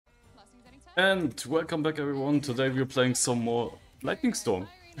And welcome back everyone, today we're playing some more Lightning Storm.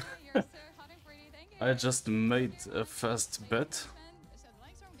 I just made a fast bet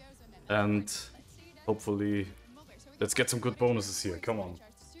and hopefully let's get some good bonuses here, come on.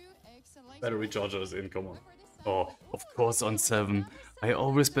 Battery charger is in, come on. Oh, of course on 7. I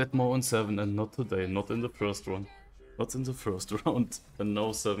always bet more on 7 and not today, not in the first one. Not in the first round, and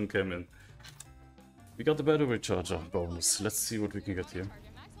now 7 came in. We got the battery charger bonus, let's see what we can get here.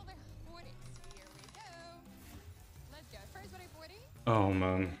 Oh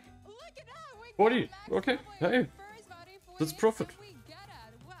man. 40! Okay, hey! That's profit.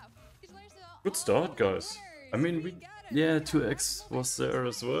 Good start, guys. I mean, yeah, 2x was there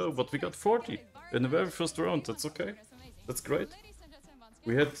as well, but we got 40 in the very first round, that's okay. That's great.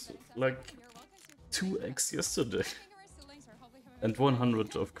 We had like 2x yesterday. And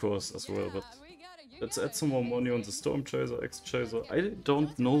 100 of course as well, but let's add some more money on the Storm Chaser, X Chaser. I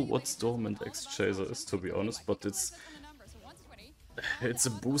don't know what Storm and X Chaser is, to be honest, but it's a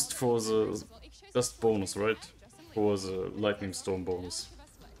boost for the best bonus, right? For the Lightning Storm bonus.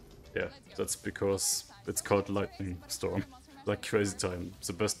 Yeah, that's because it's called Lightning Storm. Like Crazy Time.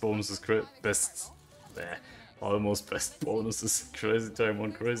 The best bonus is almost best bonus is Crazy Time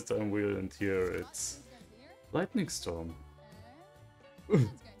on Crazy Time wheel, and here it's Lightning Storm.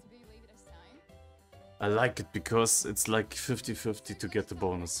 I like it because it's like 50-50 to get the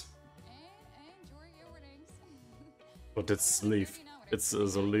bonus. But it's Leaf. It's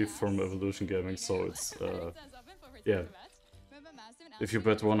the Leaf from Evolution Gaming, so it's, yeah. If you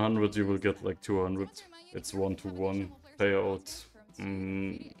bet 100, you will get like 200. It's 1-to-1 payout.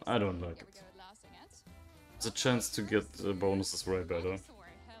 I don't like it. The chance to get the bonus is way better.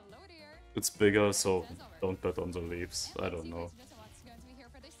 It's bigger, so don't bet on the Leafs. I don't know.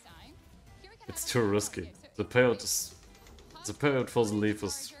 It's too risky. The payout for the Leaf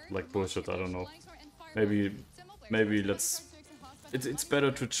is like bullshit. I don't know. Maybe let's. It's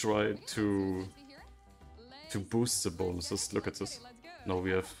better to try to boost the bonuses. Look at this. Now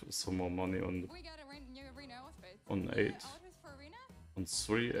we have some more money on 8, on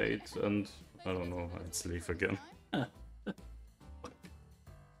 3, 8, and I don't know. It's Leaf again.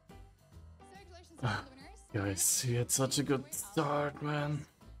 Guys, we had such a good start, man.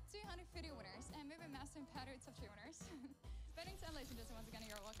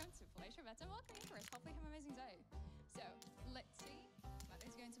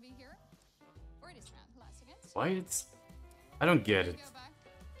 Why it's... I don't get it.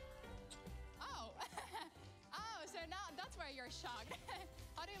 Oh, so now that's why you're shocked.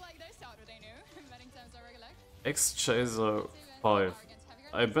 How do you like this Saturday new? Betting times are regular. X Chaser 5.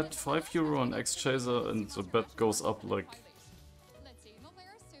 I bet €5 on X Chaser and the bet goes up like...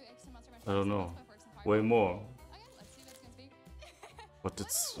 I don't know. Way more. But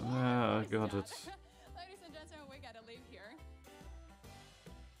it's... yeah, I got it.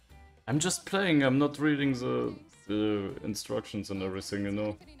 I'm just playing, I'm not reading the instructions and everything, you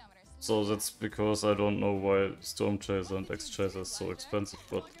know. So that's because I don't know why Storm Chaser and X Chaser is so expensive,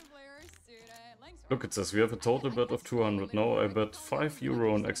 but... Look at this, we have a total bet of 200. Now I bet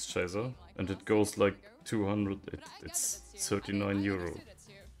 €5 on X Chaser and it goes like 200, it's €39.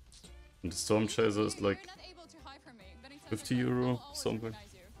 And the Storm Chaser is like €50, something.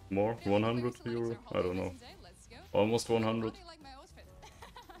 More? €100? I don't know. Almost 100.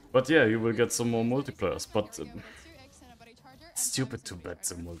 But yeah, you will get some more multipliers, but stupid to bet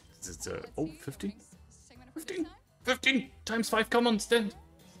the oh, 15? 15? 15 times 5, come on, stand!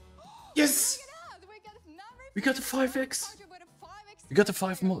 Yes! We got a 5x! We got a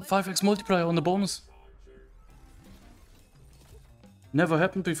 5x multiplier on the bonus. Never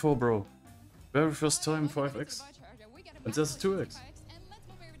happened before, bro. Very first time 5x. And there's a 2x.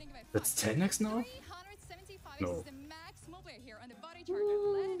 That's 10x now? No.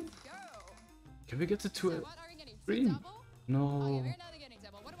 Can we get the 2 green? No.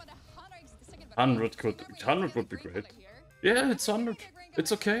 100 would be great. Yeah, it's 100.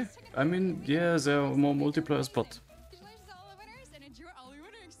 It's okay. I mean, yeah, there are more multipliers, but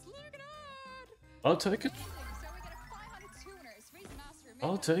I'll take it.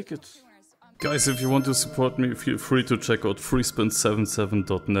 I'll take it. Guys, if you want to support me, feel free to check out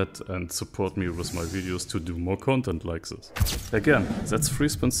freespin77.net and support me with my videos to do more content like this. Again, that's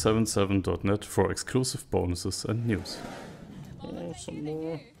freespin77.net for exclusive bonuses and news. Oh, some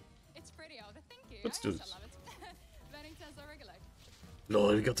more. Let's do this.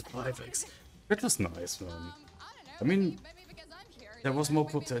 Lol, we got the 5x. That was nice, man. I mean, there was more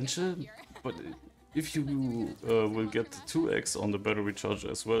potential, but if you will get the 2x on the battery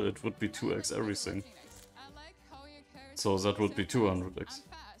charger as well, it would be 2x everything. So that would be 200x.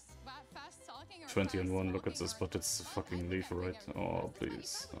 20 and 1, look at this, but it's a fucking leaf, right? Oh,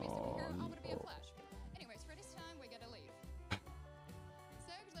 please. Oh, no.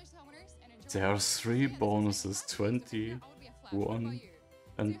 There are 3 bonuses, 20, 1,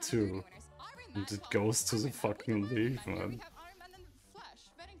 and 2. And it goes to the fucking leaf, man.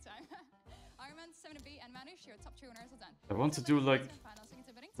 I want to do like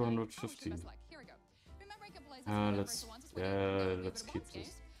 250. Let's keep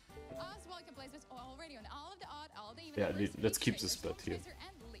this. Yeah, let's keep this bet here.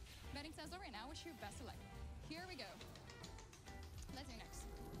 Here we go. Let's do next.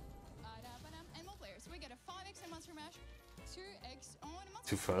 And more players. We get a 5x in Monster Mash, 2x on Monster.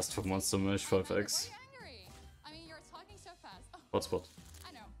 Too fast for Monster Mash, 5x. I mean, you're talking so fast. Hotspot.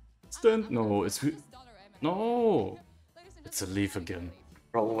 I know. Stand? No, it's... No! It's a leaf again.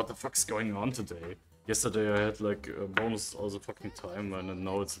 Bro, what the fuck's going on today? Yesterday I had like a bonus all the fucking time, and then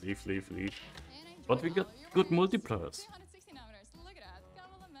now it's leaf. But we got good multipliers.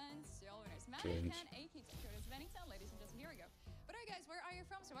 Change.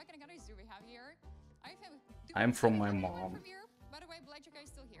 I'm from my mom. By the way, Blackjack is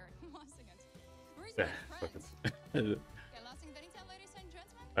still here. Once again. Yeah, fuck it.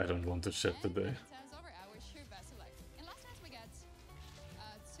 I don't want to chat today.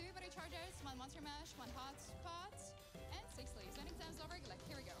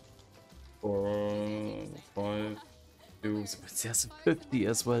 Four, 5, 2, there's a 50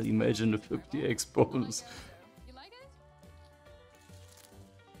 as well. Imagine a 50x bonus. You like it?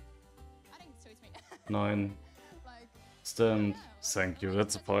 I think it suits me. 9. Stand. Thank you.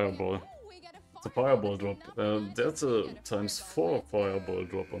 That's a fireball. It's a fireball drop. That's a ×4 fireball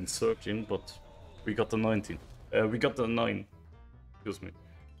drop on 13, but we got the 19. We got the 9. Excuse me.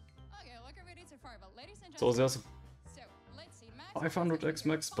 So there's a 500x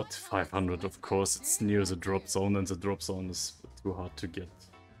max, but 500 of course, it's near the drop zone and the drop zone is too hard to get.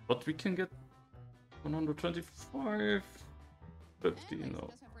 But we can get 125, 50, no.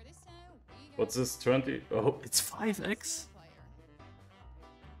 What's this, 20? Oh, it's 5x?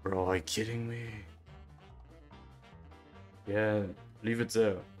 Bro, are you kidding me? Yeah, leave it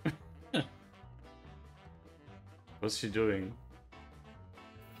there. What's she doing?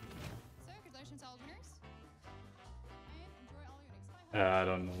 I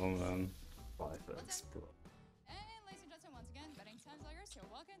don't know, man. 5x, bro. And ladies and gentlemen, once again, betting times are yours. You're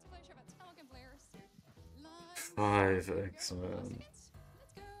welcome to play Shabbat. Welcome players to live. 5x, man.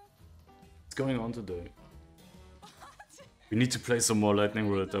 What's going on today? We need to play some more lightning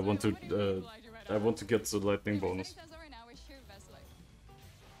roulette. I want to get the lightning bonus.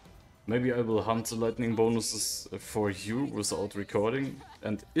 Maybe I will hunt the lightning bonuses for you without recording,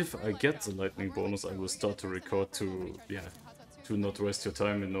 and if I get the lightning bonus, I will start to record to to not waste your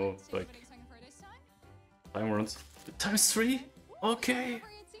time, you know, like time runs. ×3? Okay,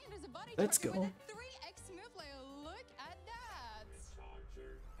 let's go.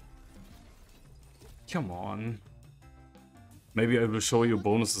 Come on. Maybe I will show you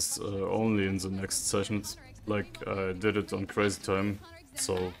bonuses only in the next sessions, like I did it on Crazy Time,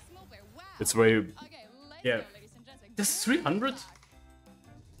 so it's very... Yeah. There's 300?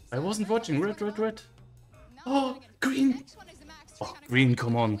 I wasn't watching. Red. Oh, green! Oh, green,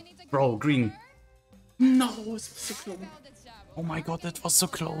 come on. Bro, green. No, it's so close. Oh my god, that was so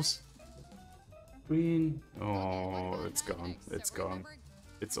close. Green. Oh, it's gone. It's gone.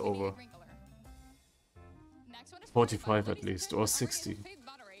 It's over. 45 at least, or 60.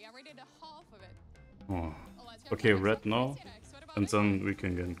 Oh. Okay, red now, and then we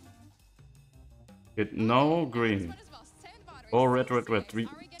can get now green. Oh, red.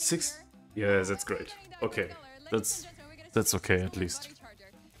 6. Yeah, that's great. Okay, that's okay at least.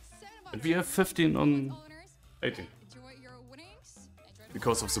 And we have 15 on 18.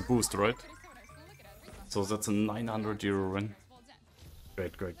 Because of the boost, right? So that's a 900 euro win.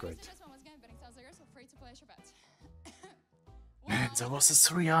 Great. Man, there was a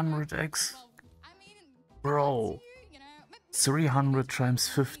 300x. Bro. 300 times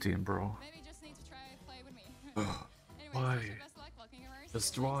 15, bro. Why?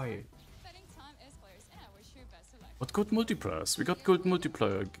 Just why? But good multipliers. We got good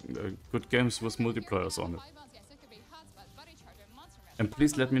multiplier, good games with multipliers on it. And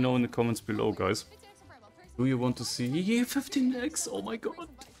please let me know in the comments below, guys. Do you want to see 15x? Oh my god.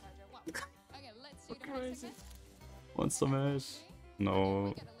 So crazy. Monster Mash.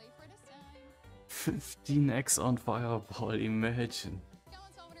 No. 15x on Fireball, imagine.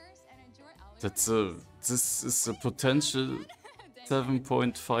 This is a potential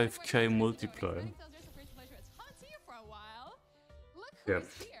 7.5k multiplier.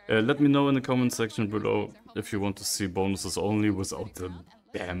 Yeah. Let me know in the comment section below if you want to see bonuses only without the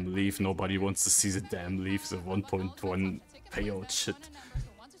damn leaf. Nobody wants to see the damn leaf, the 1.1 payout shit.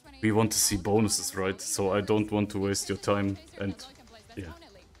 We want to see bonuses, right? So I don't want to waste your time, and yeah.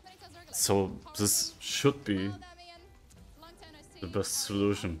 So this should be the best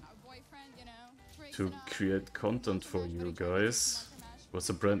solution to create content for you guys. With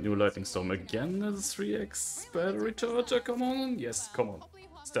a brand new lightning storm again, the 3x battery charger. Come on, yes, come on,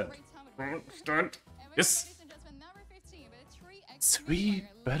 stand, stand, yes. 3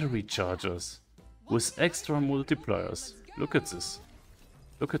 battery chargers with extra multipliers. Look at this.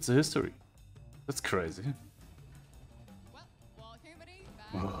 Look at the history. That's crazy.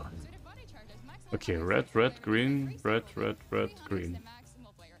 Oh. Okay, red, red, green, red, red, red, green.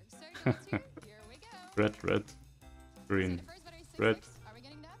 Red, red, green, red.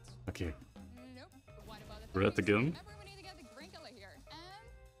 Okay. Red again.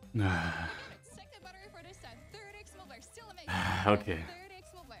 Okay.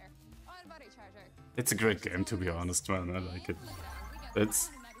 It's a great game, to be honest, man. I like it. It's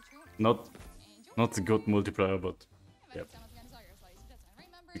not a good multiplier, but yeah.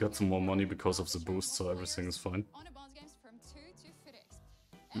 We got some more money because of the boost, so everything is fine.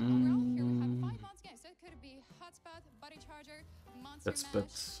 Let's bet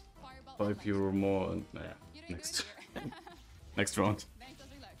 €5 more and yeah, next next round.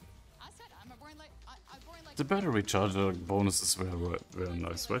 The battery charger bonuses were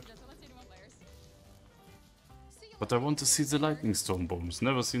nice, right? But I want to see the lightning storm bonus.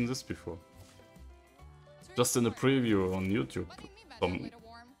 Never seen this before. Just in a preview on YouTube.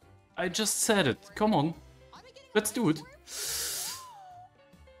 I just said it. Come on, let's do it.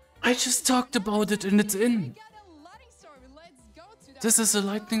 I just talked about it and it's in. This is a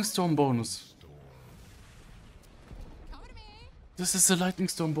lightning storm bonus. This is a lightning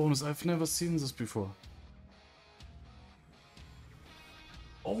storm bonus. I've never seen this before.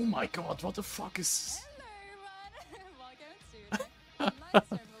 Oh my god, what the fuck is this?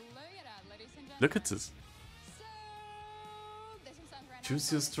 Look at this.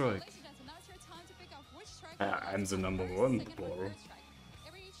 Choose your strike. I'm the number one, bro.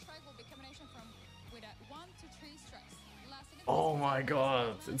 Oh my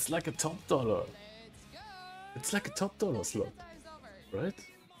god, it's like a top dollar. It's like a top dollar slot, right?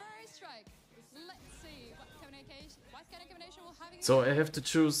 So I have to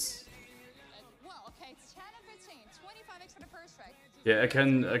choose. Yeah, I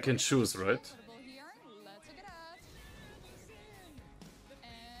can choose, right?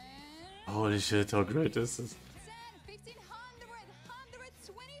 Holy shit, how great is this?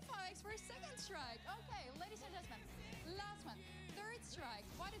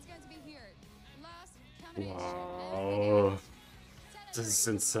 Wow, this is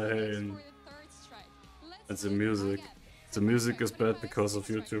insane. And the music. The music is bad because of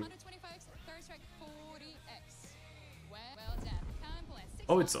YouTube.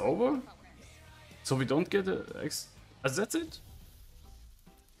 Oh, it's over? So we don't get a X? That's it?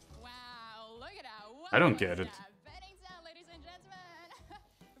 I don't get it.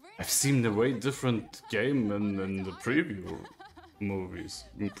 I've seen a way different game in the preview movies,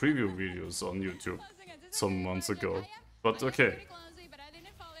 in preview videos on YouTube some months ago. But okay.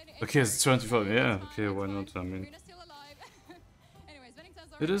 Okay, it's 25, yeah, okay, why not? I mean,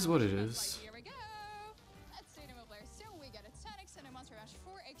 it is what it is.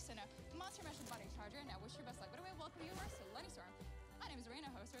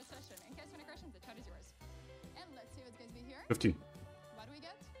 $15.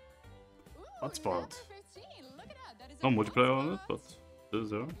 Hotspot. No multiplayer on it, but it is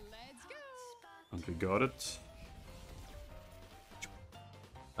there. And we got it.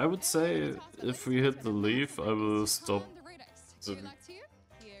 I would say if we hit the leaf, I will stop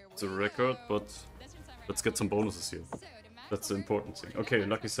the record, but let's get some bonuses here. That's the important thing. Okay,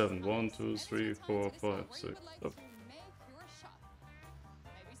 lucky 7. 1, 2, 3, 4, 5, 6. Oh.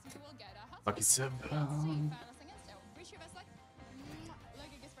 Lucky 7.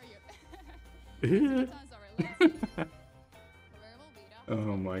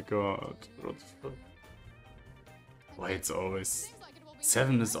 Oh my god. What the fuck? Why it's always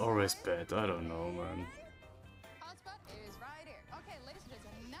 7 is always bad. I don't know, man.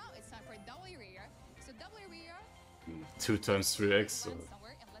 2 times 3x. So.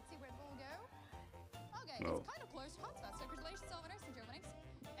 No.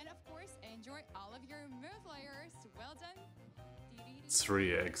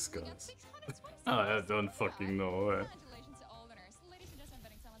 3x, guys. I don't fucking know.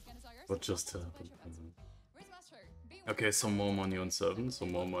 What just happened? Okay, some more money on 7,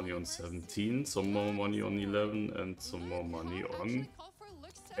 some more money on 17, some more money on 11, and some more money on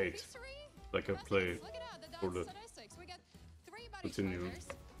 8. Like I play for the continue.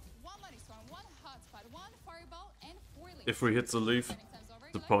 If we hit the leaf,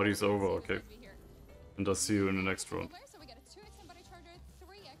 the party's over, okay? And I'll see you in the next round.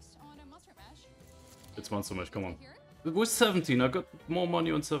 It's monster mash, come on. It was 17, I got more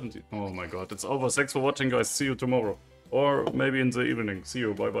money on 17. Oh my god, it's over. Thanks for watching, guys. See you tomorrow. Or maybe in the evening. See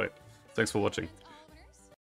you, bye bye. Thanks for watching.